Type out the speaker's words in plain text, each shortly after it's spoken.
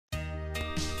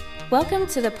Welcome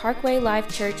to the Parkway Life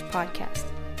Church podcast.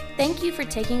 Thank you for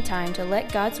taking time to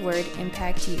let God's Word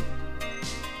impact you.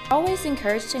 Always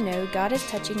encouraged to know God is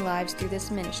touching lives through this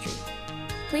ministry.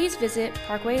 Please visit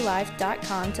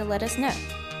parkwaylife.com to let us know.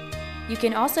 You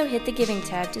can also hit the giving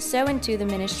tab to sow into the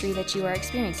ministry that you are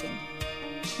experiencing.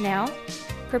 Now,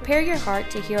 prepare your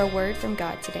heart to hear a word from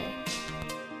God today.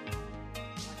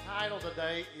 My title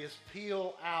today is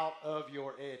Peel Out of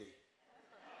Your Eddy.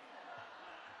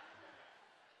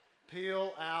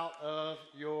 Peel out of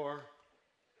your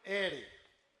eddy.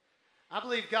 I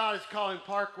believe God is calling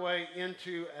Parkway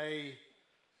into a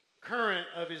current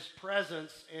of His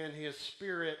presence and His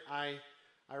Spirit. I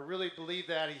really believe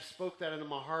that. He spoke that into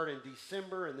my heart in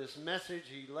December, and this message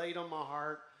He laid on my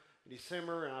heart in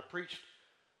December, and I preached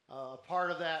a part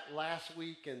of that last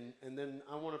week, and then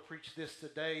I want to preach this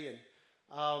today.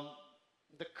 And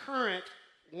the current,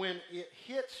 when it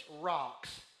hits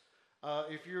rocks,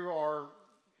 if you are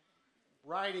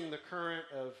riding the current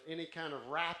of any kind of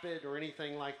rapid or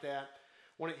anything like that,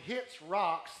 when it hits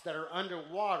rocks that are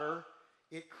underwater,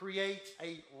 it creates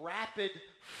a rapid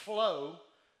flow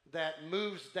that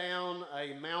moves down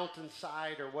a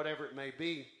mountainside or whatever it may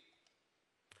be.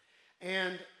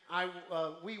 And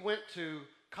we went to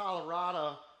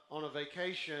Colorado on a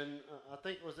vacation, I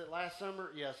think, was it last summer?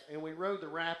 Yes, and we rode the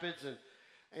rapids,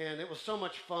 and it was so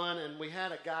much fun, and we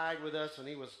had a guide with us, and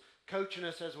he was coaching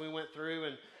us as we went through,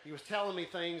 and he was telling me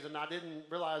things, and I didn't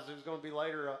realize it was going to be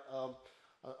later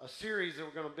a series that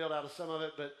we're going to build out of some of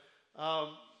it.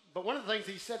 But one of the things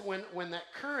he said, when that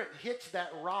current hits that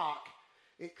rock,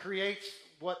 it creates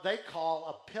what they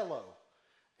call a pillow,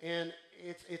 and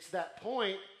it's that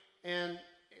point, and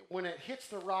when it hits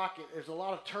the rock, there's a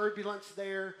lot of turbulence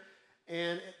there,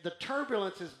 and the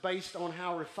turbulence is based on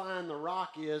how refined the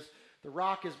rock is. The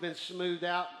rock has been smoothed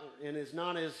out and is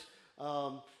not as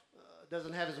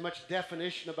doesn't have as much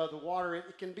definition above the water.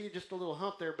 It can be just a little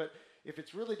hump there, but if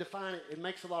it's really defined, it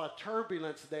makes a lot of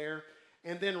turbulence there.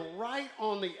 And then right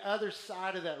on the other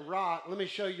side of that rock, let me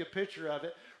show you a picture of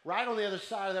it. Right on the other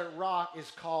side of that rock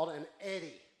is called an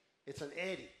eddy. It's an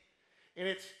eddy. And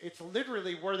it's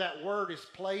literally where that word is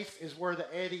placed is where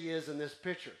the eddy is in this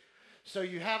picture. So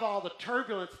you have all the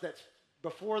turbulence that's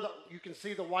before you can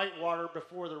see the white water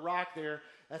before the rock there.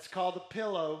 That's called the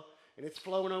pillow, and it's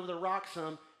flowing over the rock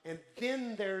some. And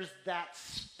then there's that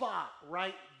spot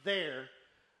right there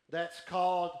that's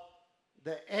called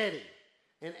the eddy.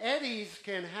 And eddies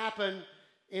can happen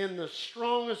in the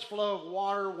strongest flow of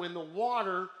water when the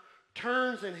water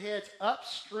turns and heads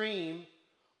upstream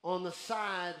on the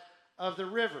side of the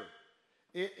river.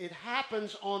 It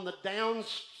happens on the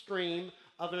downstream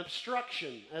of an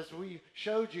obstruction, as we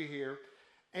showed you here.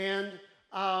 And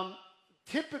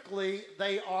typically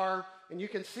they are, and you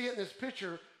can see it in this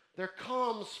picture, they're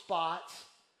calm spots,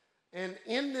 and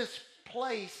in this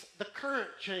place, the current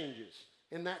changes.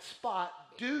 In that spot,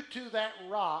 due to that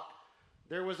rock,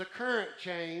 there was a current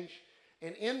change,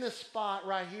 and in this spot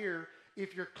right here,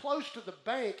 if you're close to the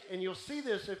bank, and you'll see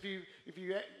this if you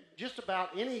just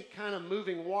about any kind of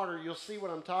moving water, you'll see what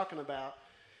I'm talking about,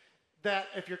 that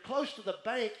if you're close to the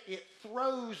bank, it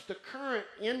throws the current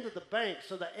into the bank,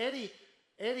 so the eddy,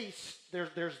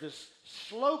 there's this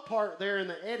slow part there in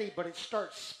the eddy, but it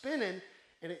starts spinning,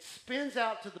 and it spins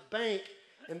out to the bank,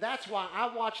 and that's why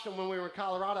I watched them when we were in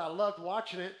Colorado. I loved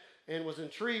watching it and was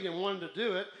intrigued and wanted to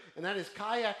do it, and that is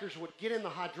kayakers would get in the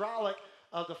hydraulic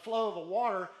of the flow of the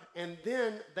water, and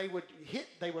then they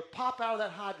would pop out of that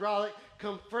hydraulic,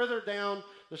 come further down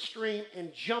the stream,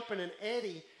 and jump in an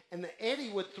eddy, and the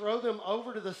eddy would throw them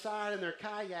over to the side in their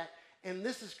kayak. And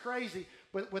this is crazy,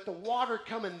 but with the water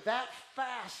coming that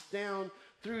fast down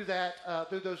through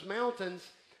those mountains,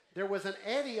 there was an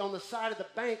eddy on the side of the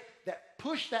bank that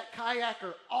pushed that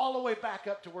kayaker all the way back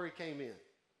up to where he came in.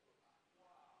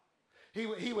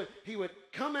 He would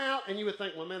come out, and you would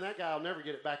think, well, man, that guy will never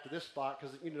get it back to this spot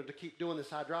because, to keep doing this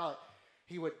hydraulic.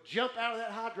 He would jump out of that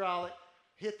hydraulic,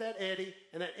 hit that eddy,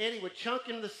 and that eddy would chunk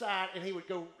into the side, and he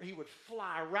would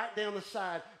fly right down the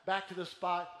side back to the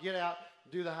spot, get out,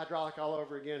 do the hydraulic all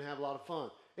over again, have a lot of fun.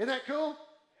 Isn't that cool?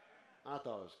 I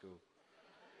thought it was cool.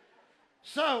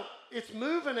 So it's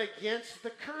moving against the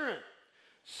current.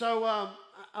 So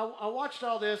I watched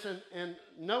all this, and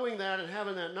knowing that and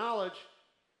having that knowledge,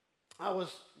 I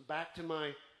was back to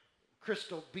my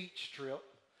Crystal Beach trip.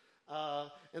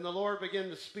 And the Lord began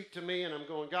to speak to me, and I'm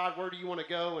going, God, where do you want to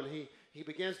go? And he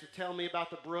begins to tell me about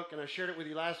the brook, and I shared it with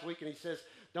you last week, and he says,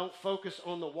 don't focus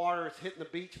on the water, it's hitting the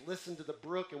beach, listen to the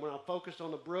brook. And when I focused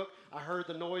on the brook, I heard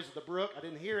the noise of the brook. I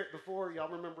didn't hear it before.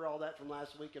 Y'all remember all that from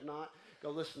last week? If not, go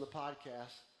listen to the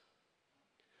podcast.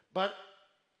 But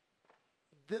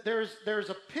there's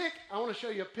a pic. I want to show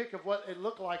you a pic of what it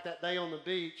looked like that day on the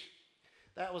beach.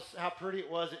 That was how pretty it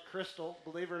was at Crystal.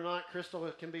 Believe it or not, Crystal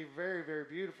can be very, very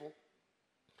beautiful.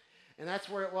 And that's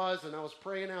where it was, and I was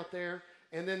praying out there.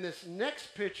 And then this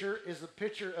next picture is a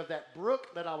picture of that brook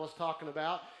that I was talking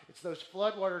about. It's those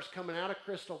floodwaters coming out of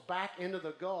Crystal back into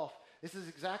the Gulf. This is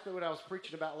exactly what I was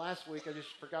preaching about last week. I just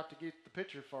forgot to get the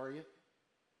picture for you.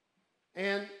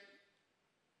 And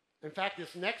in fact,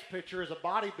 this next picture is a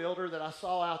bodybuilder that I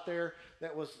saw out there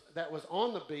that was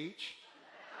on the beach.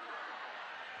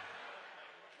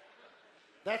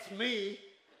 That's me.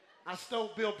 I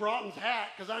stole Bill Broughton's hat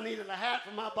because I needed a hat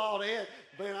for my bald head.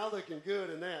 Man, I'm looking good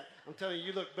in that. I'm telling you,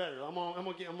 you look better. I'm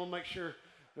gonna make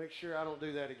sure I don't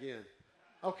do that again.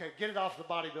 Okay, get it off the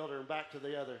bodybuilder and back to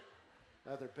the other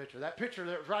picture. That picture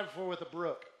that was right before with the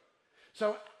brook.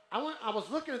 So I was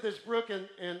looking at this brook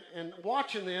and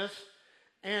watching this,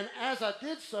 and as I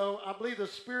did so, I believe the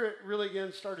Spirit really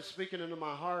again started speaking into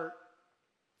my heart.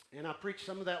 And I preached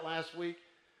some of that last week,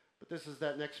 but this is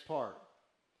that next part.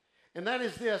 And that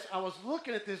is this. I was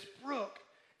looking at this brook,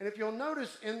 and if you'll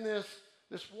notice in this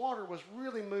water was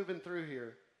really moving through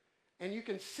here. And you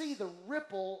can see the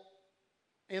ripple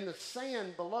in the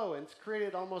sand below, and it's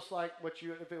created almost like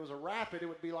if it was a rapid, it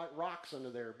would be like rocks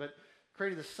under there. But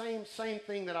created the same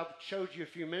thing that I showed you a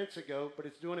few minutes ago, but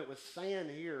it's doing it with sand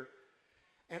here.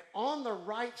 And on the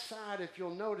right side, if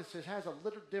you'll notice, it has a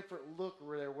little different look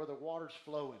there where the water's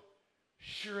flowing.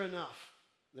 Sure enough,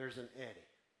 there's an eddy.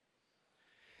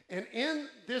 And in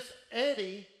this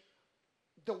eddy,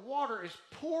 the water is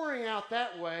pouring out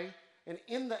that way, and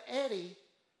in the eddy,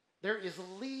 there is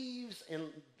leaves and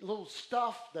little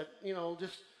stuff that,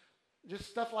 just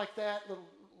stuff like that, little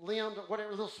limbs or whatever,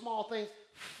 little small things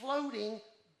floating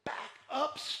back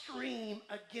upstream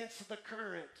against the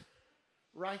current.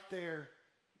 Right there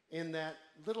in that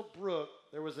little brook,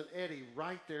 there was an eddy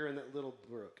right there in that little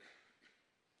brook.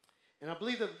 And I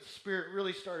believe the Spirit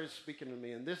really started speaking to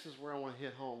me, and this is where I want to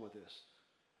hit home with this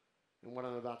and what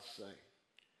I'm about to say.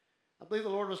 I believe the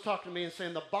Lord was talking to me and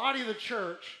saying the body of the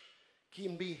church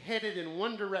can be headed in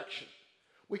one direction.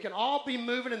 We can all be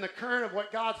moving in the current of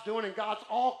what God's doing, and God's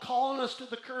all calling us to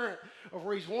the current of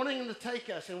where He's wanting to take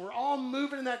us, and we're all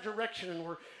moving in that direction, and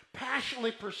we're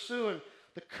passionately pursuing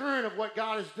the current of what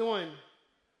God is doing.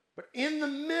 But in the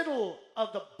middle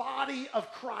of the body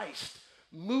of Christ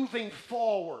moving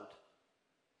forward,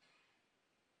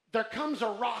 there comes a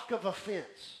rock of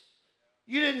offense.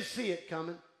 You didn't see it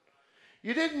coming.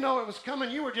 You didn't know it was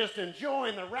coming. You were just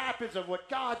enjoying the rapids of what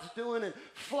God's doing and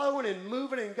flowing and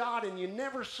moving in God, and you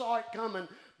never saw it coming,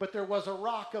 but there was a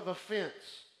rock of offense,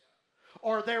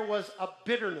 or there was a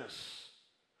bitterness,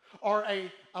 or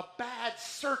a bad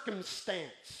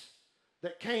circumstance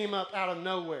that came up out of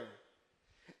nowhere.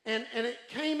 And it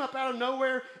came up out of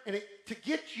nowhere and to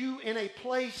get you in a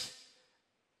place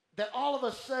that all of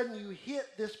a sudden you hit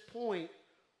this point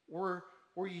where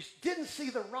you didn't see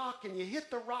the rock, and you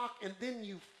hit the rock, and then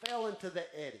you fell into the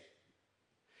eddy.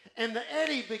 And the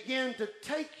eddy began to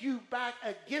take you back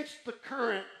against the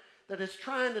current that is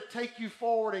trying to take you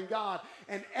forward in God.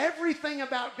 And everything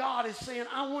about God is saying,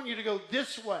 I want you to go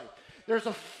this way. There's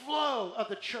a flow of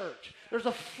the church. There's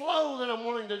a flow that I'm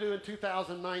wanting to do in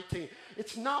 2019.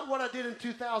 It's not what I did in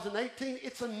 2018.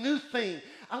 It's a new thing.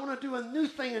 I want to do a new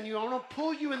thing in you. I want to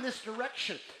pull you in this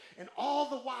direction. And all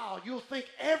the while, you'll think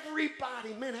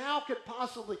everybody, man, how could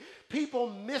possibly people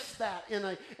miss that in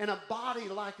a body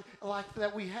like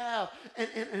that we have?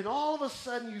 And all of a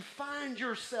sudden, you find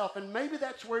yourself, and maybe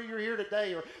that's where you're here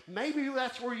today, or maybe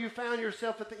that's where you found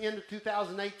yourself at the end of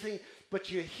 2018, but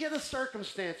you hit a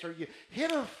circumstance, or you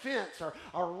hit a fence, or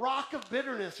a rock of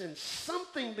bitterness, and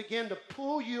something began to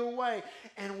pull you away.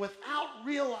 And without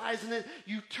realizing it,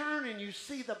 you turn and you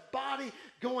see the body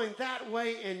going that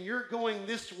way, and you're going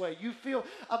this way. You feel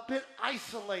a bit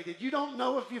isolated. You don't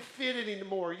know if you fit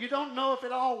anymore. You don't know if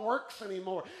it all works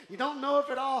anymore. You don't know if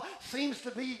it all seems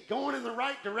to be going in the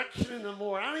right direction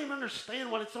anymore. I don't even understand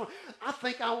what it's on. I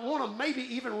think I want to maybe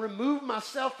even remove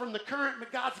myself from the current,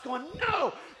 but God's going,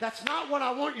 no, that's not what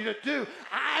I want you to do.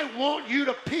 I want you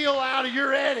to peel out of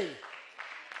your eddy.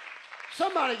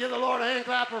 Somebody give the Lord a hand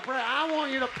clap for prayer. I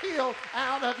want you to peel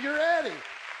out of your eddy.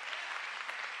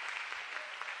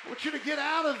 I want you to get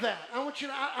out of that.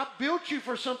 I built you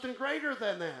for something greater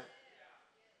than that.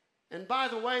 And by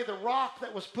the way, the rock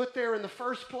that was put there in the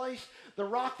first place, the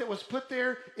rock that was put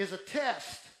there is a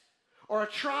test or a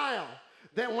trial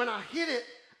that when I hit it,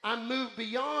 I moved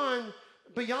beyond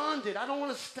beyond it. I don't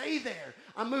want to stay there.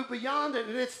 I move beyond it,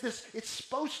 and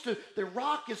the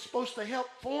rock is supposed to help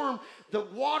form the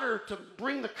water to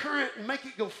bring the current and make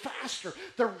it go faster.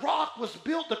 The rock was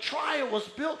built, the trial was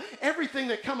built, everything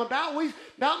that come about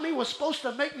me was supposed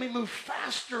to make me move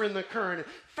faster in the current,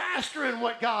 faster in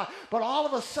what God, but all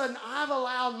of a sudden I've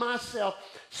allowed myself,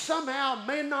 somehow,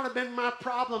 may not have been my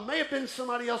problem, may have been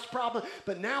somebody else's problem,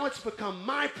 but now it's become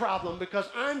my problem because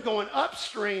I'm going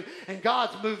upstream and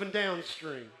God's moving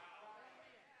downstream.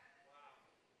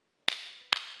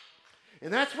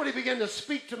 And that's what he began to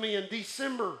speak to me in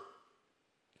December.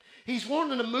 He's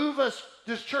wanting to move us,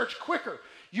 this church, quicker.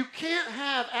 You can't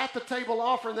have at the table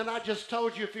offering that I just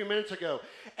told you a few minutes ago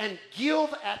and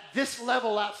give at this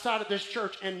level outside of this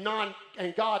church and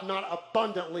God not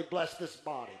abundantly bless this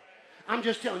body. I'm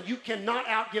just telling you, you cannot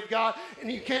outgive God, and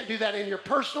you can't do that in your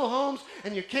personal homes,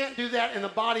 and you can't do that in the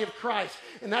body of Christ.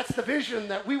 And that's the vision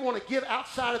that we want to give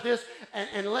outside of this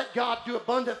and let God do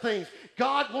abundant things.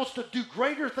 God wants to do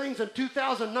greater things in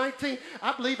 2019.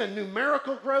 I believe in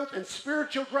numerical growth and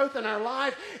spiritual growth in our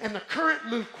life, and the current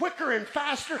move quicker and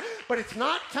faster, but it's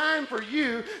not time for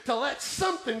you to let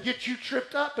something get you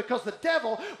tripped up, because the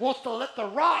devil wants to let the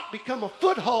rock become a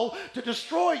foothold to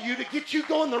destroy you, to get you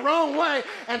going the wrong way,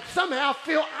 and somehow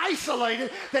feel isolated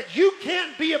that you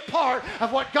can't be a part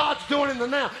of what God's doing in the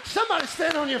now. Somebody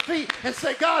stand on your feet and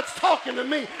say, God's talking to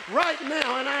me right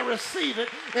now, and I receive it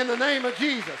in the name of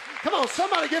Jesus. Come on,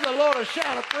 somebody give the Lord a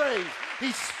shout of praise.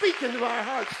 He's speaking to our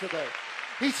hearts today.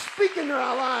 He's speaking to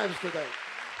our lives today.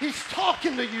 He's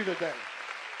talking to you today.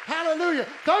 Hallelujah.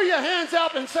 Throw your hands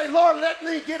up and say, Lord, let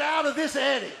me get out of this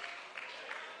eddy.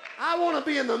 I want to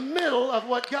be in the middle of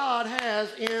what God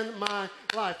has in my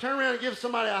life. Turn around and give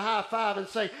somebody a high five and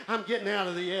say, I'm getting out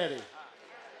of the eddy.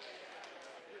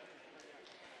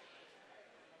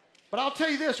 But I'll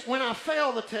tell you this, when I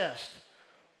fail the test,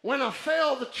 when I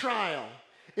fail the trial,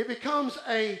 it becomes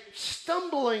a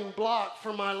stumbling block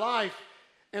for my life,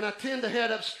 and I tend to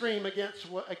head upstream against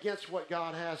what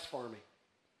God has for me.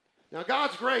 Now,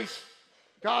 God's grace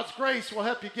will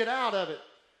help you get out of it,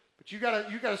 but you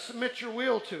gotta submit your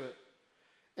will to it.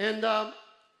 And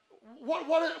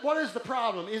what is the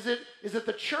problem? Is it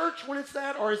the church when it's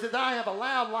that, or is it that I have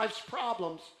allowed life's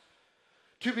problems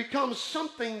to become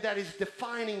something that is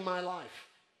defining my life?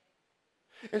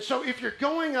 And so if you're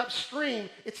going upstream,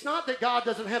 it's not that God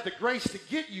doesn't have the grace to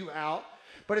get you out,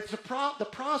 but it's the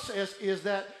process is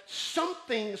that some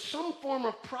form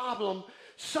of problem,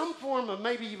 some form of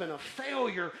maybe even a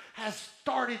failure has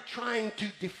started trying to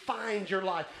define your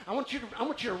life. I want you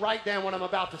to write down what I'm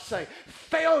about to say.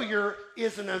 Failure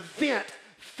is an event.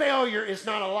 Failure is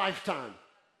not a lifetime.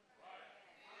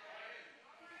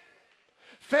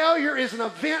 Failure is an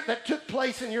event that took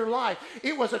place in your life.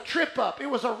 It was a trip up. It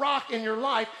was a rock in your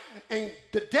life. And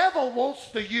the devil wants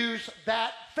to use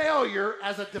that failure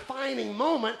as a defining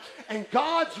moment, and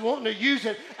God's wanting to use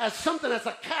it as something as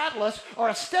a catalyst or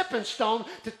a stepping stone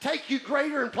to take you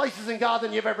greater in places in God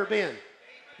than you've ever been.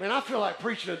 Man, I feel like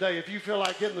preaching today if you feel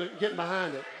like getting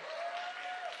behind it.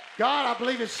 God, I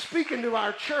believe, is speaking to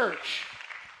our church.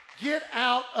 Get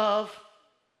out of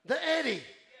the eddy.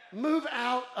 Move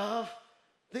out of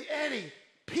the eddy.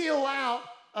 Peel out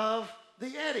of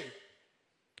the eddy.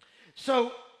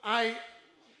 So I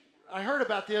heard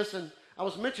about this, and I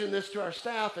was mentioning this to our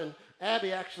staff, and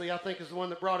Abby actually, I think, is the one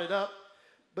that brought it up.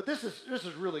 But this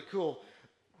is really cool.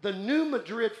 The New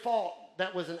Madrid Fault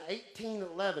that was in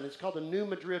 1811, it's called the New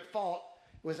Madrid Fault,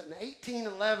 was in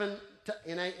 1811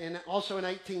 and also in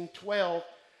 1812.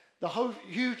 The whole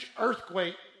huge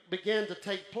earthquake began to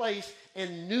take place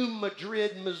in New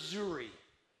Madrid, Missouri.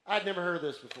 I'd never heard of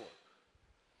this before.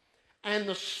 And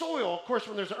the soil, of course,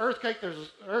 when there's an earthquake,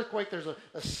 there's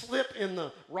a slip in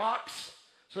the rocks.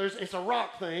 So it's a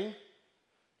rock thing,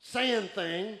 sand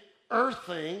thing, earth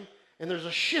thing, and there's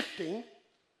a shifting.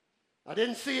 I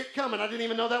didn't see it coming. I didn't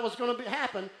even know that was going to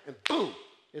happen. And boom,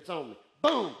 it's on me.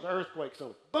 Boom, the earthquake's on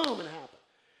me. Boom, it happened.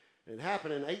 It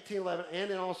happened in 1811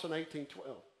 and then also in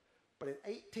 1812. But in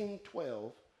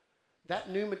 1812, that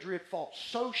New Madrid Fault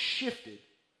so shifted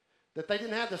that they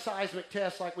didn't have the seismic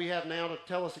tests like we have now to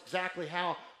tell us exactly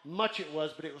how much it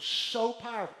was, but it was so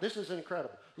powerful. This is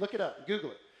incredible. Look it up.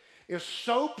 Google it. It was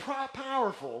so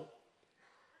powerful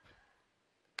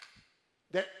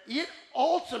that it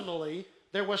ultimately,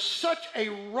 there was such a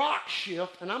rock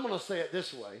shift, and I'm going to say it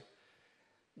this way,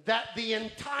 that the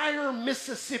entire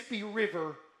Mississippi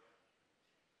River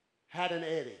had an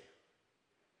eddy.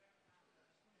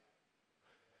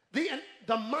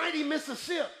 The mighty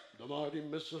Mississippi. The mighty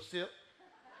Mississippi.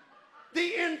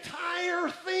 The entire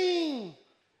thing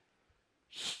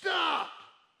stopped,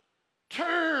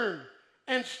 turned,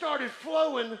 and started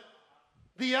flowing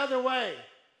the other way.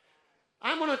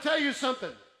 I'm going to tell you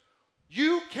something.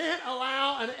 You can't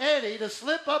allow an eddy to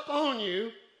slip up on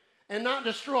you and not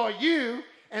destroy you.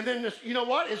 And then, you know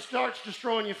what? It starts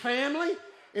destroying your family.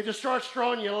 It just starts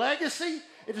destroying your legacy.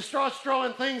 It just starts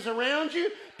destroying things around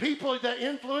you, people that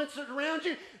influence it around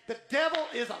you. The devil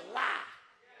is a lie.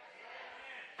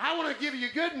 I want to give you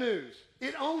good news.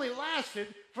 It only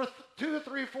lasted for 2 or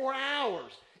 3 or 4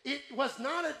 hours. It was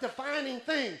not a defining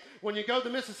thing. When you go to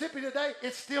Mississippi today,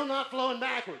 it's still not flowing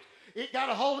backwards. It got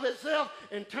a hold of itself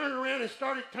and turned around and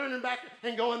started turning back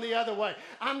and going the other way.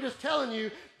 I'm just telling you,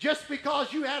 just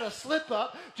because you had a slip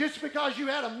up, just because you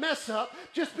had a mess up,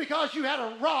 just because you had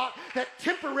a rock that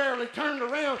temporarily turned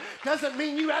around doesn't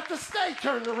mean you have to stay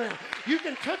turned around. You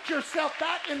can put yourself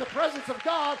back in the presence of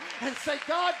God and say,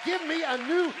 God, give me a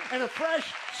new and a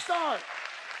fresh start.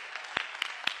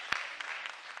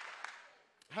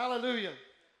 Hallelujah.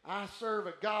 I serve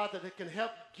a God that can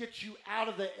help get you out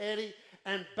of the eddy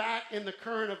and back in the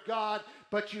current of God,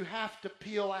 but you have to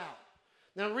peel out.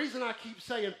 Now, the reason I keep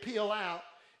saying peel out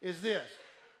is this.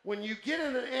 When you get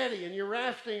in an eddy and you're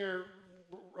rafting or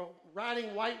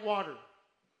riding white water,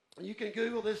 you can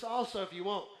Google this also if you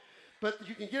want, but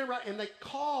you can get it right, and they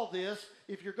call this,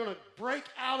 if you're going to break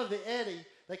out of the eddy,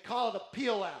 they call it a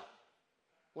peel out.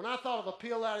 When I thought of a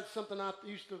peel out, it's something I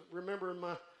used to remember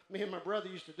me and my brother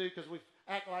used to do because we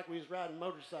act like we was riding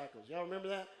motorcycles. Y'all remember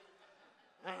that?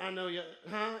 I know you.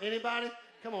 Huh? Anybody?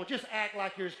 Come on, just act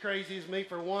like you're as crazy as me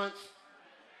for once.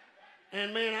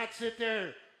 And man, I'd sit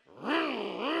there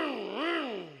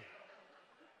and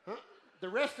huh? The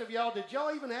rest of y'all, did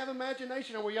y'all even have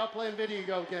imagination, or were y'all playing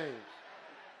video games?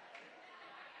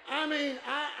 I mean,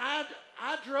 I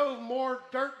drove more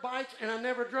dirt bikes, and I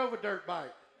never drove a dirt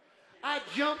bike. I'd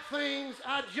jump things,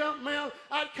 I'd jump mountains,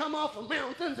 I'd come off of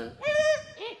mountains, and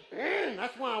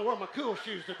that's why I wore my cool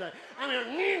shoes today. I mean,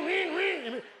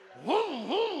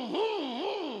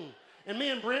 and me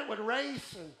and Brent would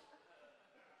race and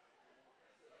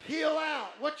peel out.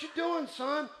 What you doing,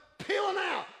 son? Peeling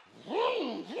out.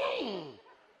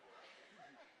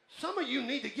 Some of you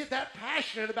need to get that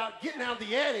passionate about getting out of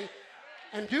the eddy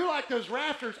and do like those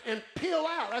rafters and peel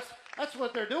out. That's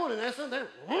what they're doing in essence.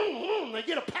 They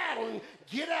get a paddle and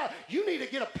get out. You need to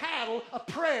get a paddle, a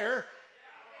prayer.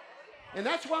 And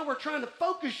that's why we're trying to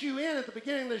focus you in at the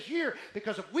beginning of this year,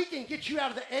 because if we can get you out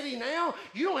of the eddy now,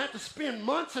 you don't have to spend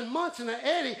months and months in the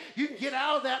eddy. You can get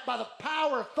out of that by the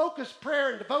power of focused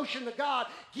prayer and devotion to God.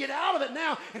 Get out of it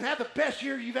now and have the best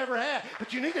year you've ever had.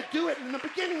 But you need to do it in the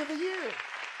beginning of the year.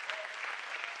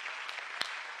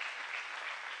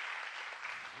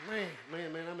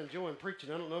 Man, I'm enjoying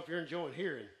preaching. I don't know if you're enjoying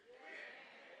hearing.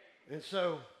 And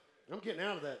so I'm getting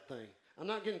out of that thing. I'm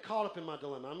not getting caught up in my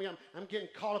dilemma. I mean, I'm getting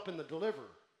caught up in the deliverer.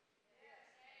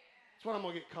 That's what I'm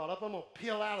going to get caught up. I'm going to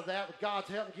peel out of that with God's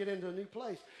help and get into a new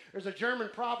place. There's a German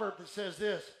proverb that says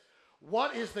this: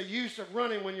 what is the use of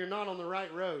running when you're not on the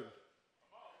right road?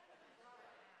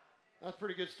 That's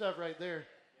pretty good stuff right there.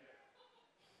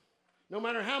 No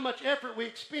matter how much effort we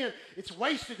expend, it's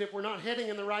wasted if we're not heading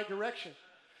in the right direction.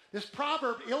 This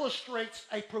proverb illustrates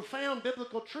a profound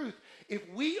biblical truth. If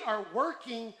we are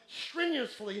working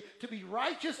strenuously to be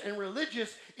righteous and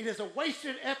religious, it is a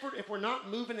wasted effort if we're not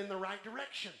moving in the right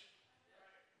direction.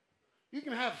 You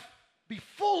can be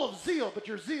full of zeal, but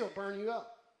your zeal burn you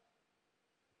up.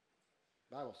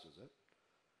 The Bible says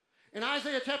that. In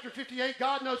Isaiah chapter 58,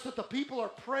 God notes that the people are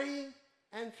praying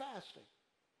and fasting.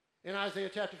 In Isaiah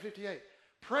chapter 58,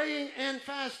 praying and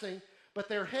fasting, but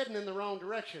they're heading in the wrong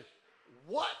direction.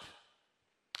 What?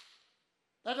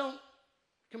 That don't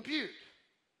compute.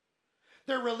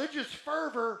 Their religious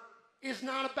fervor is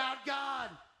not about God.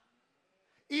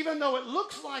 Even though it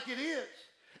looks like it is,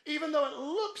 even though it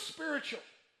looks spiritual,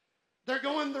 they're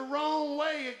going the wrong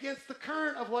way against the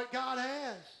current of what God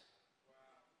has.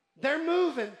 They're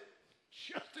moving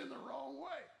just in the wrong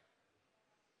way.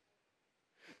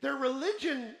 Their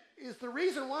religion is the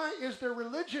reason why is their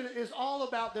religion is all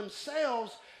about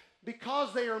themselves,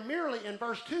 because they are merely, and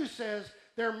verse 2 says,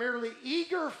 they're merely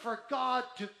eager for God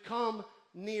to come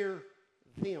near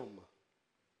them.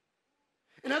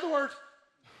 In other words,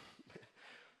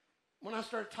 when I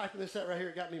started typing this out right here,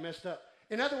 it got me messed up.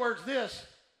 In other words,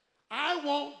 I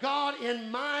want God in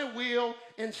my will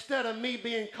instead of me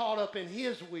being caught up in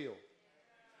His will.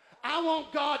 I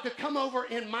want God to come over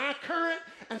in my current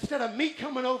instead of me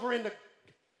coming over into.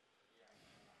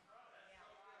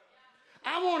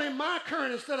 I want in my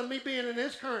current instead of me being in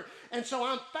His current. And so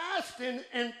I'm fasting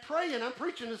and praying. I'm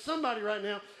preaching to somebody right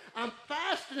now. I'm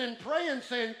fasting and praying,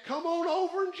 saying, come on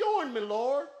over and join me,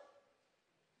 Lord.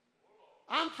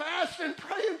 I'm fasting and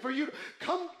praying for you to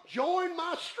come join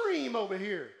my stream over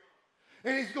here.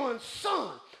 And he's going,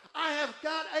 son, I have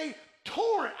got a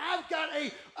torrent. I've got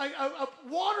a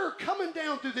water coming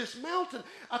down through this mountain,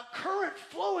 a current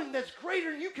flowing that's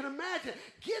greater than you can imagine.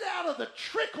 Get out of the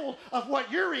trickle of what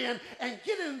you're in and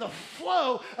get in the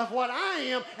flow of what I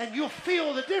am, and you'll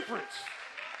feel the difference.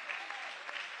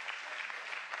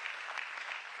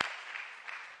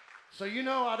 So you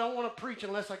know I don't want to preach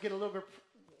unless I get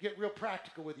real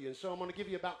practical with you. And so I'm going to give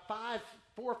you about 4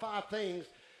 or 5 things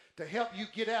to help you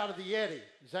get out of the eddy.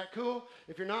 Is that cool?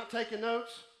 If you're not taking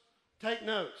notes, take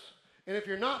notes. And if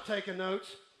you're not taking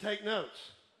notes, take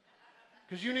notes.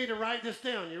 Because you need to write this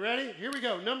down. You ready? Here we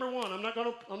go. Number 1. I'm not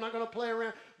going to play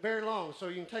around very long, so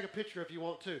you can take a picture if you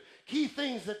want to. Key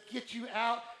things that get you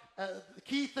out.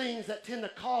 Key things that tend to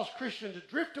cause Christians to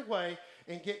drift away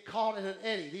and get caught in an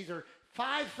eddy. These are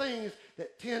 5 things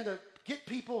that tend to get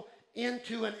people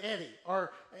into an eddy,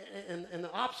 and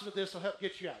the opposite of this will help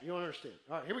get you out. You don't understand.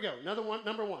 All right, here we go. Number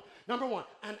one,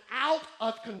 an out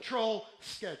of control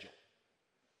schedule.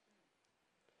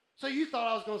 So you thought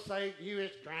I was going to say you was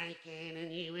drinking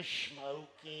and you was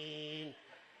smoking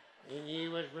and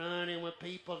you was running with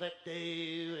people that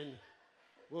do, and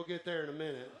we'll get there in a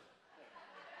minute.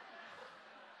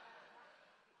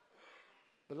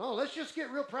 But no, let's just get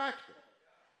real practical.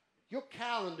 Your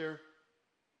calendar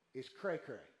is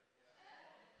cray-cray.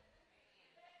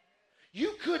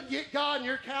 You couldn't get God in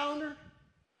your calendar.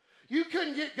 You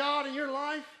couldn't get God in your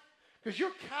life because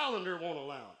your calendar won't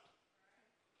allow it.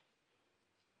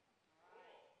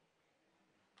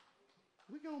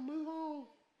 We're going to move on.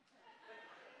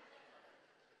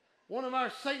 One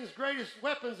of Satan's greatest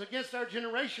weapons against our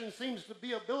generation seems to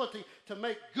be ability to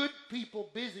make good people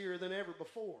busier than ever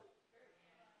before.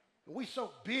 And we're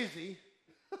so busy.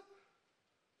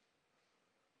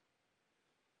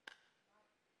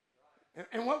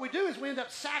 And what we do is we end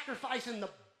up sacrificing the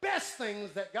best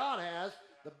things that God has,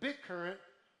 the big current,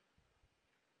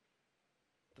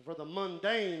 for the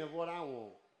mundane of what I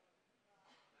want.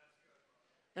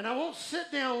 And I won't sit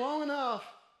down long enough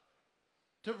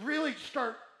to really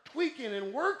start tweaking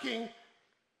and working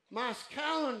my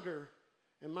calendar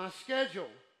and my schedule.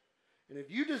 And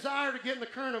if you desire to get in the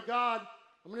current of God,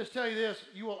 I'm going to just tell you this,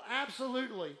 you will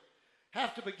absolutely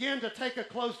have to begin to take a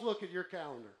close look at your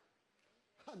calendar.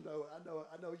 I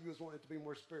know you was wanting to be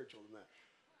more spiritual than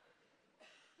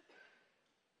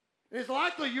that. It's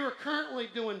likely you're currently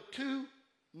doing too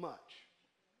much.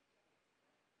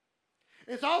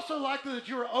 It's also likely that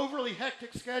your overly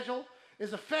hectic schedule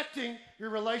is affecting your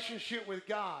relationship with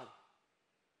God.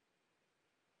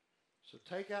 So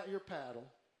take out your paddle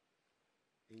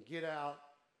and get out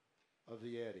of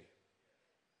the eddy.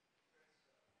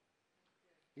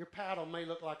 Your paddle may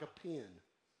look like a pen.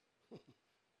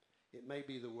 It may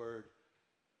be the word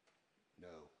no.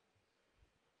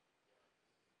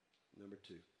 Number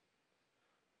 2,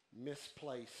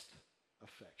 misplaced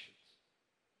affections.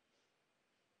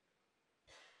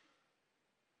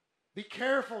 Be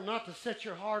careful not to set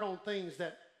your heart on things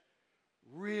that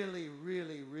really,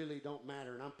 really, really don't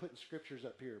matter. And I'm putting scriptures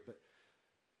up here, but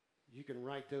you can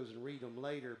write those and read them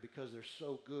later because they're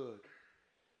so good.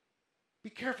 Be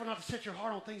careful not to set your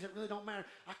heart on things that really don't matter.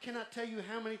 I cannot tell you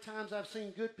how many times I've seen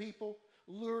good people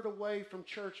lured away from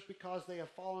church because they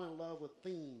have fallen in love with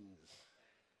things,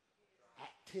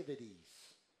 activities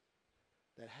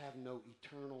that have no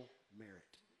eternal merit.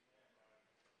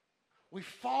 We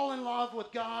fall in love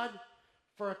with God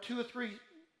for 2 or 3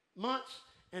 months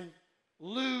and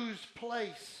lose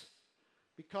place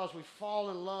because we fall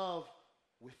in love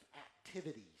with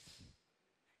activities.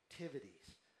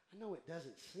 I know it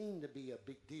doesn't seem to be a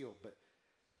big deal, but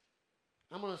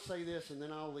I'm going to say this and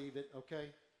then I'll leave it, okay?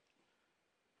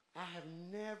 I have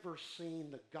never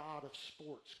seen the God of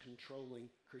sports controlling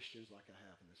Christians like I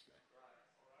have in this day.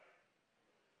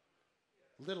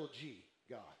 Little g,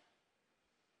 God.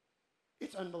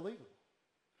 It's unbelievable.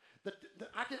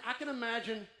 I can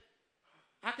imagine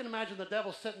the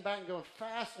devil sitting back and going,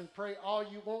 fast and pray all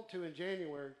you want to in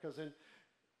January, because then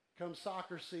come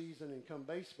soccer season and come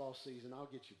baseball season, I'll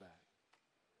get you back.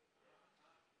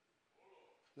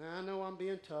 Now, I know I'm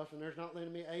being tough, and there's not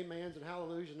many amens and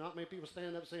hallelujahs, and not many people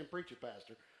standing up saying, preach it,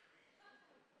 pastor.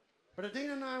 But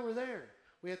Adina and I were there.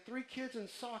 We had 3 kids in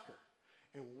soccer,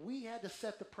 and we had to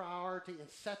set the priority and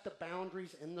set the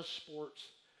boundaries in the sports,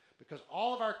 because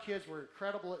all of our kids were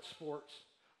incredible at sports.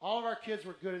 All of our kids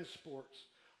were good in sports.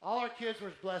 All our kids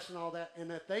were blessed and all that.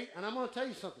 And I'm going to tell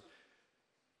you something.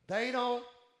 The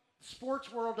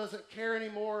sports world doesn't care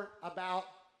anymore about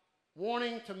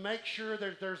wanting to make sure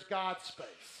that there's God space.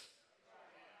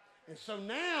 And so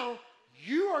now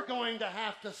you are going to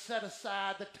have to set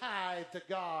aside the tithe to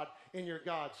God in your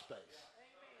God space.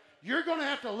 You're going to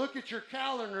have to look at your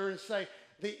calendar and say,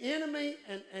 the enemy,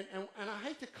 and I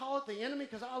hate to call it the enemy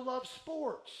because I love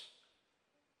sports.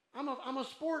 I'm a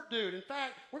sport dude. In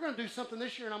fact, we're going to do something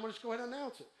this year, and I'm going to just go ahead and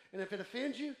announce it. And if it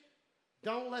offends you,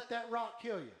 don't let that rock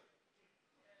kill you.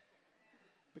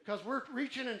 Because we're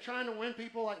reaching and trying to win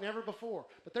people like never before.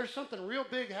 But there's something real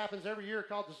big happens every year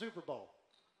called the Super Bowl.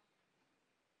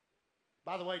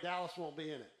 By the way, Dallas won't be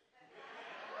in it.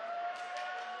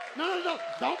 No,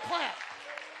 don't clap.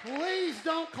 Please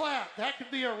don't clap. That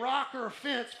could be a rock or a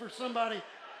fence for somebody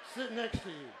sitting next to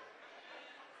you.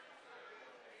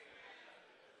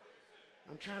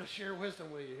 I'm trying to share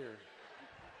wisdom with you here.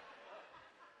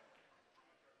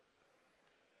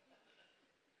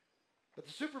 But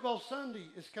the Super Bowl Sunday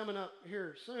is coming up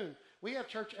here soon. We have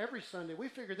church every Sunday. We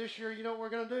figured this year, you know what we're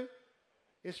going to do?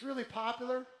 It's really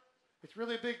popular. It's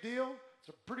really a big deal. It's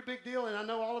a pretty big deal. And I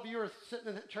know all of you are sitting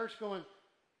in church going,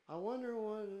 I wonder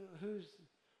who's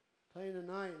playing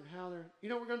tonight and how they're... You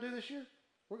know what we're going to do this year?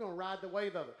 We're going to ride the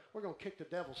wave of it. We're going to kick the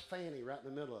devil's fanny right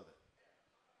in the middle of it.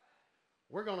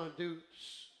 We're going to do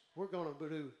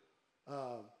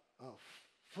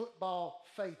football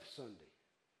faith Sunday.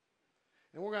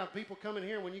 And we're going to have people coming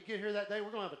here. When you get here that day,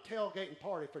 we're going to have a tailgating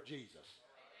party for Jesus.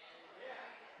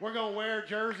 We're going to wear a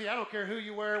jersey. I don't care who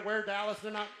you wear Dallas.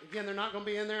 They're not going to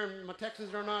be in there, and my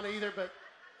Texans are not either, but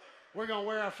we're going to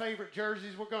wear our favorite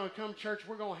jerseys. We're going to come to church.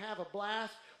 We're going to have a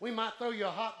blast. We might throw you a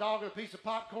hot dog and a piece of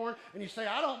popcorn, and you say,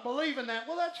 I don't believe in that.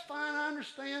 Well, that's fine. I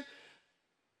understand.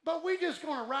 But we're just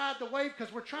going to ride the wave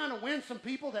because we're trying to win some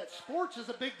people that sports is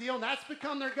a big deal, and that's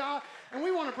become their God, and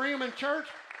we want to bring them in church.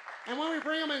 And when we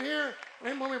bring them in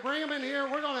here,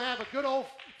 we're going to have a good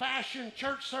old-fashioned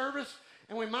church service,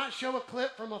 and we might show a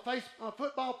clip from a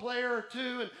football player or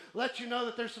two and let you know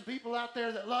that there's some people out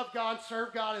there that love God,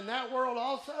 serve God in that world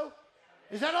also.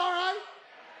 Is that all right?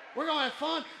 We're going to have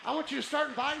fun. I want you to start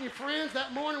inviting your friends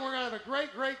that morning. We're going to have a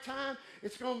great, great time.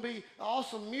 It's going to be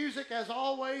awesome music as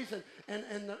always, and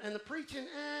the preaching,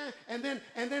 and then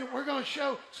we're going to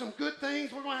show some good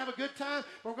things. We're going to have a good time.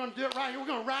 We're going to do it right here. We're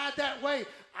going to ride that wave.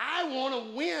 I want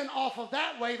to win off of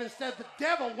that wave instead of the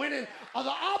devil winning of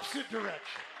the opposite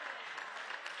direction.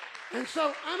 And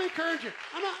so I'm encouraging.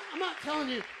 I'm not telling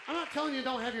you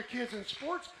don't have your kids in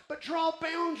sports, but draw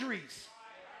boundaries.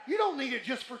 You don't need it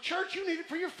just for church. You need it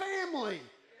for your family.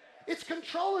 It's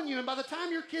controlling you. And by the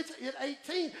time your kid's at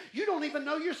 18, you don't even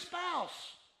know your spouse.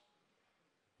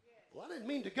 Well, I didn't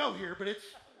mean to go here, but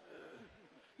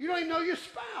you don't even know your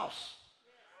spouse.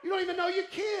 You don't even know your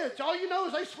kids. All you know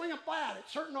is they swing a bat at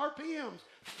certain RPMs.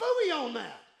 Phooey on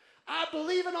that. I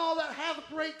believe in all that. Have a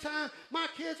great time. My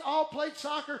kids all played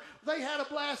soccer. They had a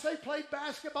blast. They played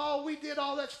basketball. We did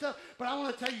all that stuff. But I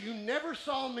want to tell you, you never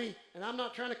saw me, and I'm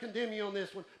not trying to condemn you on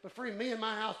this one, but for me and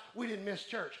my house, we didn't miss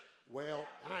church. Well,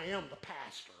 I am the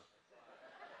pastor.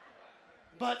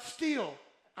 But still,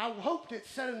 I hoped it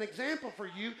set an example for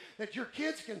you that your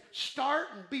kids can start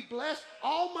and be blessed.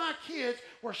 All my kids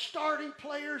were starting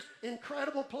players,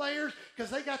 incredible players, because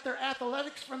they got their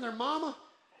athletics from their mama.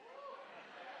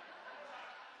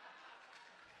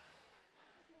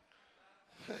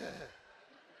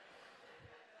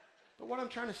 But what I'm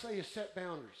trying to say is set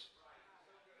boundaries.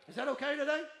 Is that okay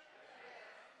today?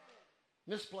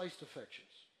 Misplaced affections.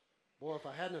 Boy, if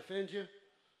I hadn't offended you,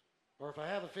 or if I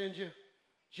have offended you,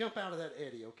 jump out of that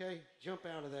eddy, okay? Jump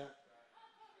out of that.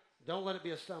 Don't let it be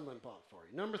a stumbling block for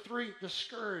you. Number 3,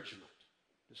 discouragement.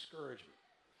 Discouragement.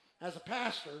 As a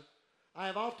pastor, I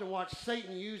have often watched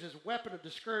Satan use his weapon of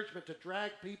discouragement to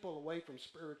drag people away from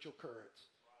spiritual currents.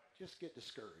 Just get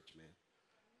discouraged, man.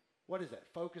 What is that?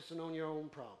 Focusing on your own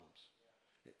problems.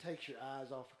 It takes your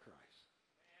eyes off of Christ.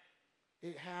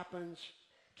 It happens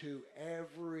to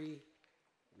everyone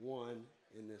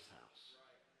in this house.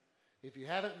 If you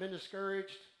haven't been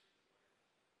discouraged,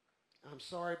 I'm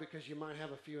sorry, because you might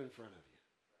have a few in front of you.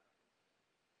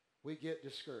 We get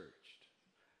discouraged.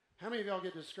 How many of y'all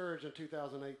get discouraged in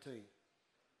 2018?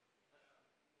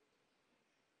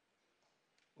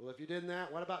 Well, if you didn't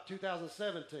that, what about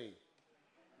 2017?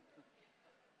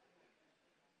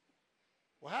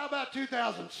 Well, how about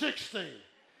 2016?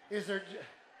 You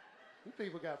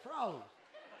people got problems.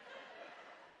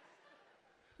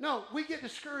 No, we get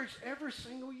discouraged every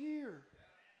single year.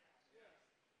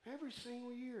 Every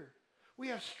single year. We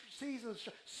have seasons.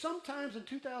 Sometimes in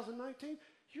 2019,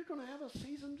 you're going to have a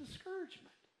season of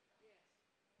discouragement.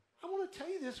 I want to tell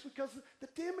you this because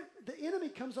the enemy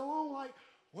comes along like,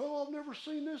 well, I've never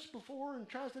seen this before, and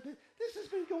tries to do. This has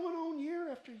been going on year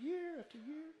after year after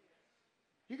year.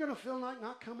 You're going to feel like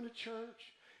not coming to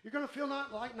church. You're going to feel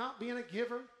like not being a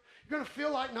giver. You're You're going to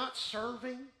feel like not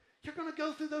serving. You're going to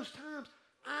go through those times.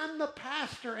 I'm the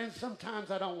pastor, and sometimes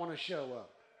I don't want to show up.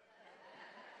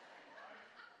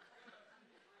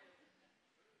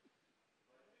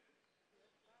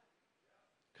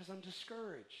 Because I'm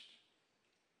discouraged.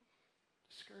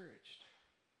 Discouraged.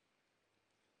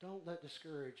 Don't let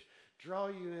discourage draw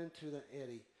you into the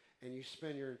eddy, and you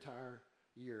spend your entire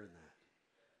year in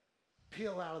that.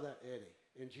 Peel out of that eddy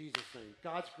in Jesus' name.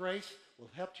 God's grace will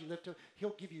help you lift up.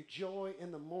 He'll give you joy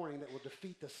in the morning that will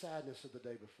defeat the sadness of the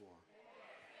day before.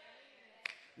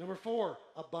 Number 4,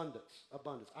 abundance.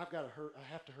 Abundance. I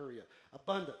have to hurry up.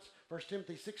 Abundance. 1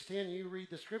 Timothy 6:10, you read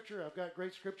the scripture. I've got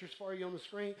great scriptures for you on the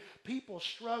screen. People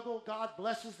struggle. God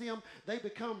blesses them. They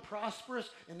become prosperous,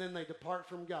 and then they depart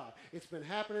from God. It's been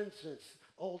happening since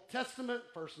Old Testament,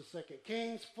 1st and 2nd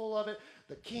Kings, full of it.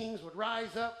 The kings would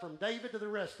rise up from David to the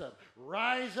rest of them.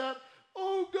 Rise up.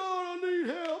 Oh, God, I need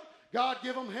help. God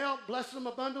give them help, bless them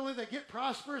abundantly. They get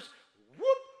prosperous.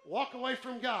 Whoop, walk away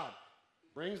from God.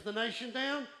 Brings the nation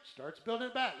down, starts building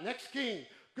it back. Next king,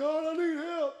 God, I need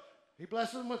help. He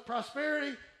blesses them with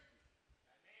prosperity.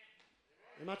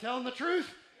 Am I telling the truth?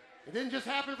 It didn't just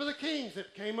happen for the kings.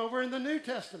 It came over in the New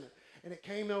Testament, and it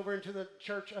came over into the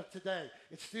church of today.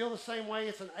 It's still the same way.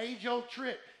 It's an age-old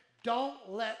trick. Don't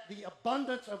let the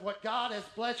abundance of what God has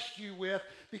blessed you with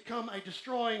become a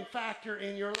destroying factor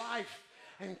in your life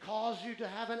and cause you to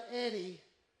have an eddy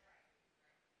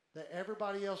that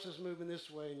everybody else is moving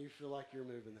this way and you feel like you're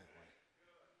moving that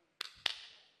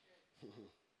way.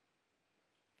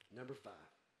 Number 5,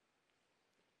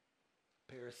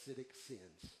 parasitic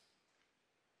sins.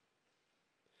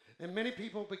 And many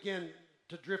people begin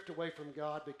to drift away from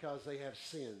God because they have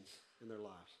sins in their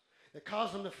lives that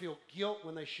cause them to feel guilt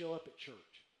when they show up at church.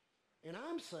 And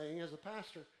I'm saying, as a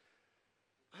pastor,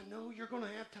 I know you're going to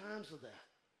have times of that.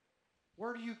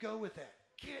 Where do you go with that?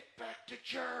 Get back to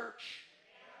church.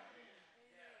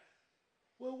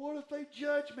 Well, what if they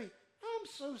judge me? I'm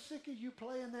so sick of you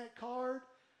playing that card.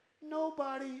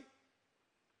 Nobody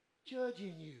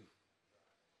judging you.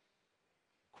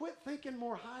 Quit thinking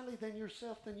more highly than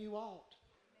yourself than you ought.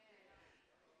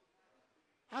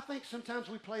 I think sometimes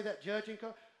we play that judging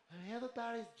card.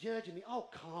 Everybody's judging me. Oh,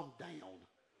 calm down.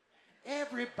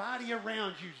 Everybody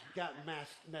around you's got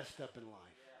messed up in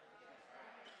life.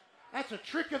 That's a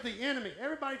trick of the enemy.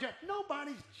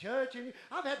 Nobody's judging you.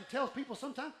 I've had to tell people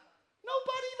sometimes,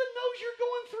 nobody even knows you're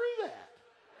going through that.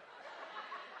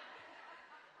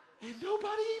 And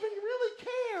nobody even really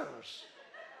cares.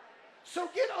 So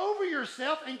get over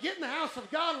yourself and get in the house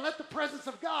of God and let the presence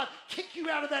of God kick you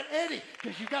out of that eddy,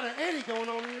 because you've got an eddy going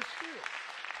on in your spirit.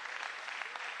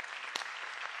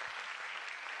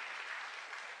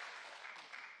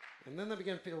 And then they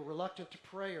begin to feel reluctant to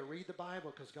pray or read the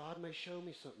Bible because God may show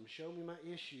me something, show me my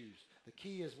issues. The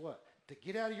key is what? To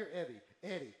get out of your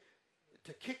eddy.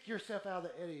 To kick yourself out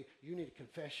of the eddy, you need to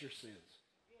confess your sins.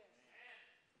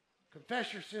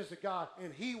 Confess your sins to God,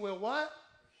 and He will what?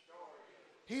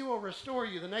 He will restore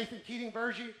you. The Nathan Keating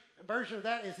version of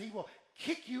that is He will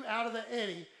kick you out of the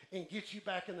eddy and get you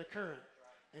back in the current.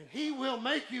 And He will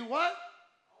make you what?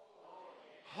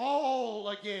 Whole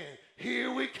again.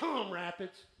 Here we come,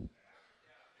 Rapids.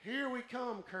 Here we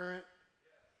come, Current.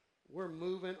 We're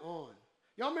moving on.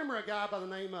 Y'all remember a guy by the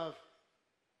name of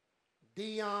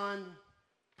Dion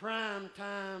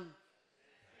Primetime?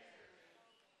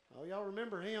 Oh, y'all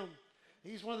remember him?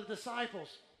 He's one of the disciples.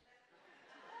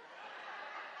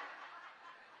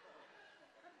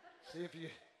 See if you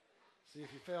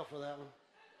fell for that one.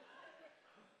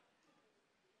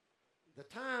 The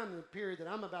time, the period that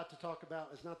I'm about to talk about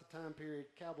is not the time period,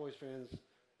 Cowboys fans,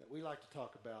 that we like to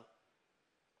talk about.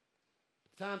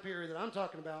 The time period that I'm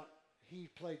talking about, he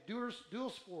played dual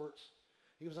sports.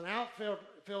 He was an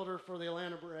outfielder for the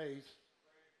Atlanta Braves,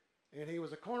 and he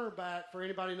was a cornerback for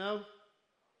anybody know?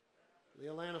 The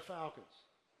Atlanta Falcons.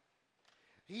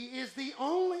 He is the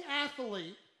only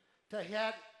athlete to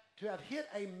have hit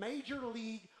a major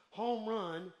league home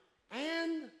run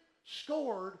and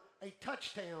scored a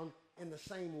touchdown in the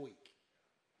same week.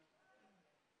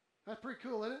 That's pretty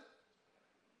cool, isn't it?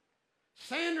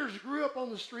 Sanders grew up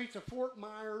on the streets of Fort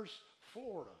Myers,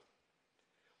 Florida,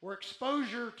 where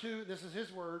exposure to, this is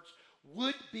his words,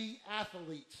 would-be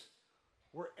athletes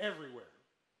were everywhere.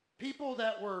 People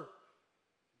that were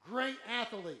great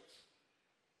athletes.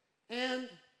 And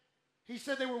he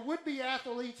said they were would-be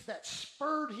athletes that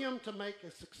spurred him to make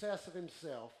a success of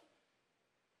himself.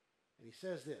 And he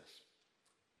says this.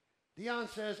 Dion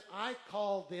says, I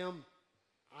call them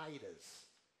IDAs.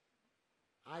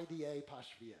 I-D-A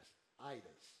apostrophe S.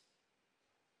 IDAs.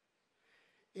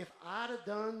 If I'd have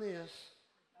done this,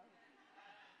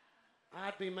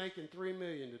 I'd be making $3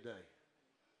 million today.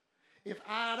 If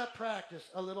I'd have practiced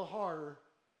a little harder,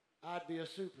 I'd be a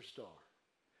superstar.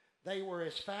 They were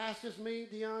as fast as me,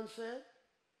 Dion said.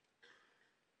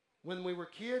 When we were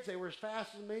kids, they were as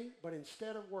fast as me, but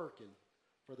instead of working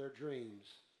for their dreams,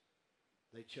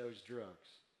 they chose drugs.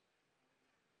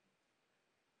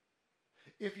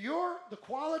 The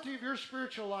quality of your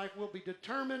spiritual life will be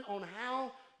determined on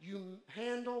how you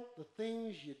handle the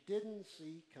things you didn't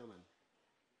see coming.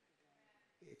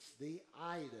 It's the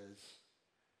Idas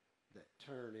that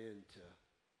turn into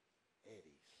Eddies.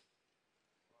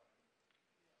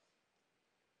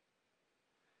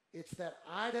 It's that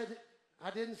Ida,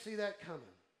 I didn't see that coming,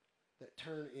 that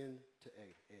turn into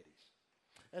Eddies.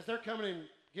 As they're coming and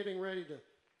getting ready to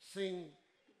sing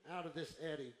out of this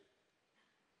eddy,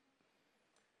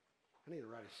 I need to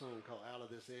write a song called Out of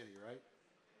This Eddy, right?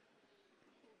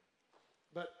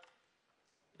 But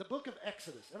the book of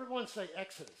Exodus, everyone say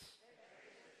Exodus.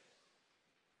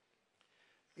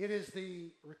 It is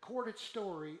the recorded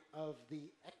story of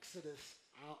the Exodus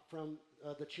out from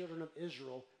the children of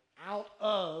Israel out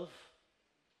of,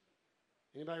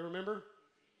 anybody remember?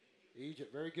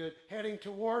 Egypt, very good. Heading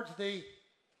towards the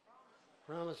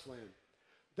Promised Land.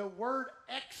 The word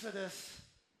Exodus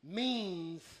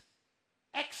means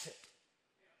exit.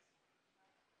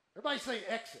 Everybody say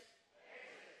exit.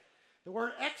 The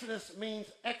word Exodus means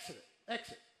exit.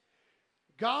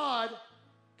 God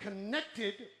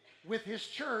connected with his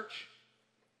church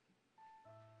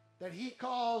that he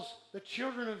calls the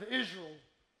children of Israel,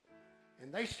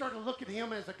 and they started to look at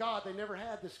him as a God. They never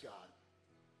had this God.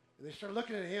 And they started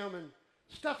looking at him, and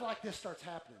stuff like this starts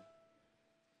happening.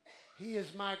 He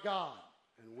is my God,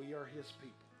 and we are his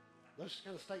people. Those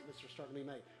kind of statements are starting to be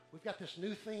made. We've got this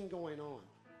new thing going on.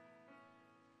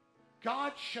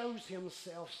 God shows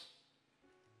himself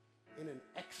in an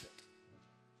exit.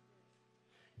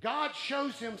 God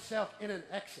shows himself in an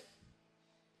exit.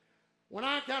 When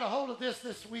I got a hold of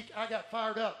this week, I got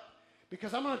fired up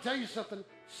because I'm going to tell you something.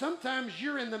 Sometimes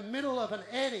you're in the middle of an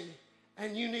eddy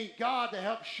and you need God to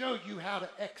help show you how to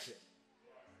exit.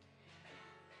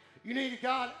 You need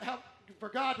for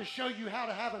God to show you how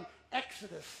to have an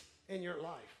exodus in your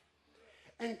life.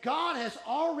 And God has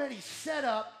already set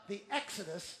up the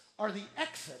exodus or the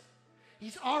exit.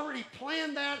 He's already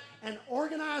planned that and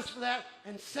organized for that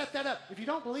and set that up. If you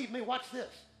don't believe me, watch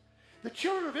this. The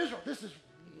children of Israel, this is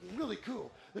really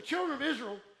cool. The children of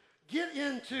Israel get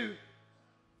at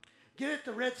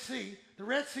the Red Sea. The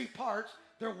Red Sea parts.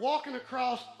 They're walking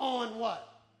across on what?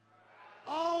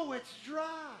 Oh, it's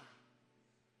dry.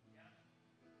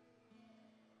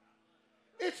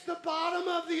 It's the bottom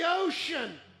of the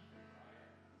ocean.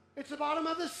 It's the bottom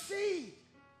of the sea.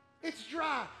 It's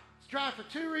dry. It's dry for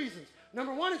two reasons.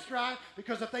 Number one, it's dry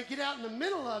because if they get out in the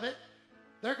middle of it,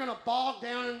 they're going to bog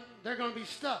down and they're going to be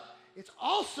stuck. It's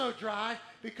also dry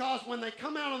because when they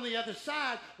come out on the other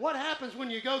side, what happens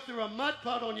when you go through a mud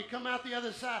puddle and you come out the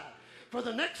other side? For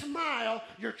the next mile,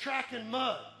 you're tracking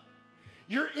mud.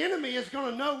 Your enemy is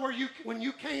going to know when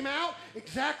you came out,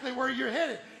 exactly where you're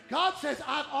headed. God says,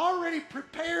 I've already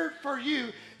prepared for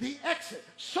you the exit.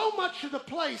 So much to the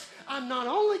place, I'm not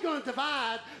only going to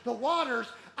divide the waters,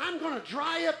 I'm going to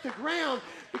dry up the ground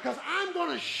because I'm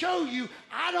going to show you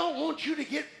I don't want you to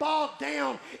get bogged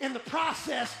down in the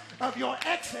process of your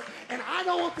exit. And I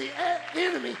don't want the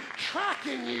enemy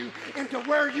tracking you into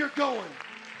where you're going.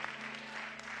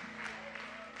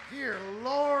 Dear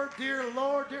Lord, dear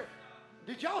Lord, dear.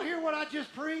 Did y'all hear what I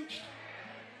just preached?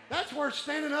 That's worth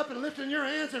standing up and lifting your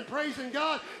hands and praising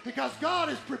God because God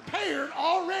has prepared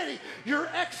already your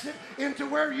exit into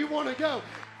where you want to go.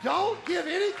 Don't give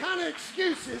any kind of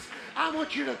excuses. I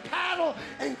want you to paddle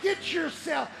and get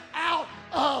yourself out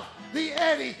of the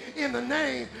eddy in the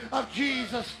name of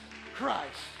Jesus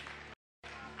Christ.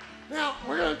 Now,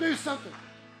 we're going to do something.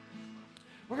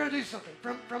 We're going to do something.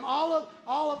 From all up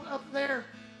there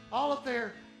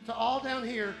to all down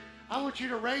here, I want you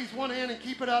to raise one hand and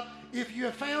keep it up if you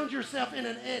have found yourself in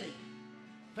an eddy.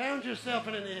 Found yourself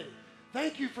in an eddy.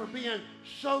 Thank you for being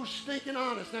so stinking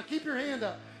honest. Now keep your hand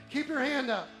up. Keep your hand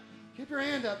up. Keep your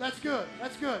hand up. That's good.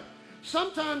 That's good.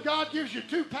 Sometimes God gives you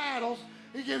two paddles.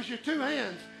 He gives you two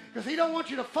hands because he don't want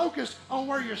you to focus on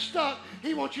where you're stuck.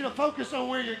 He wants you to focus on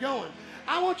where you're going.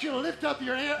 I want you to lift up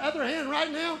your other hand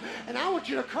right now, and I want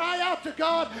you to cry out to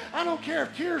God. I don't care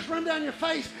if tears run down your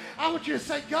face. I want you to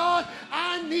say, God,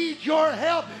 I need your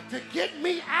help to get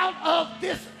me out of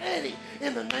this eddy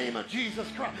in the name of Jesus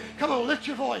Christ. Come on, lift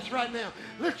your voice right now.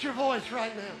 Lift your voice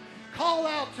right now. Call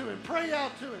out to him. Pray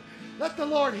out to him. Let the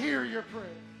Lord hear your prayer.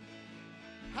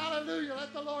 Hallelujah.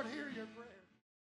 Let the Lord hear your prayer.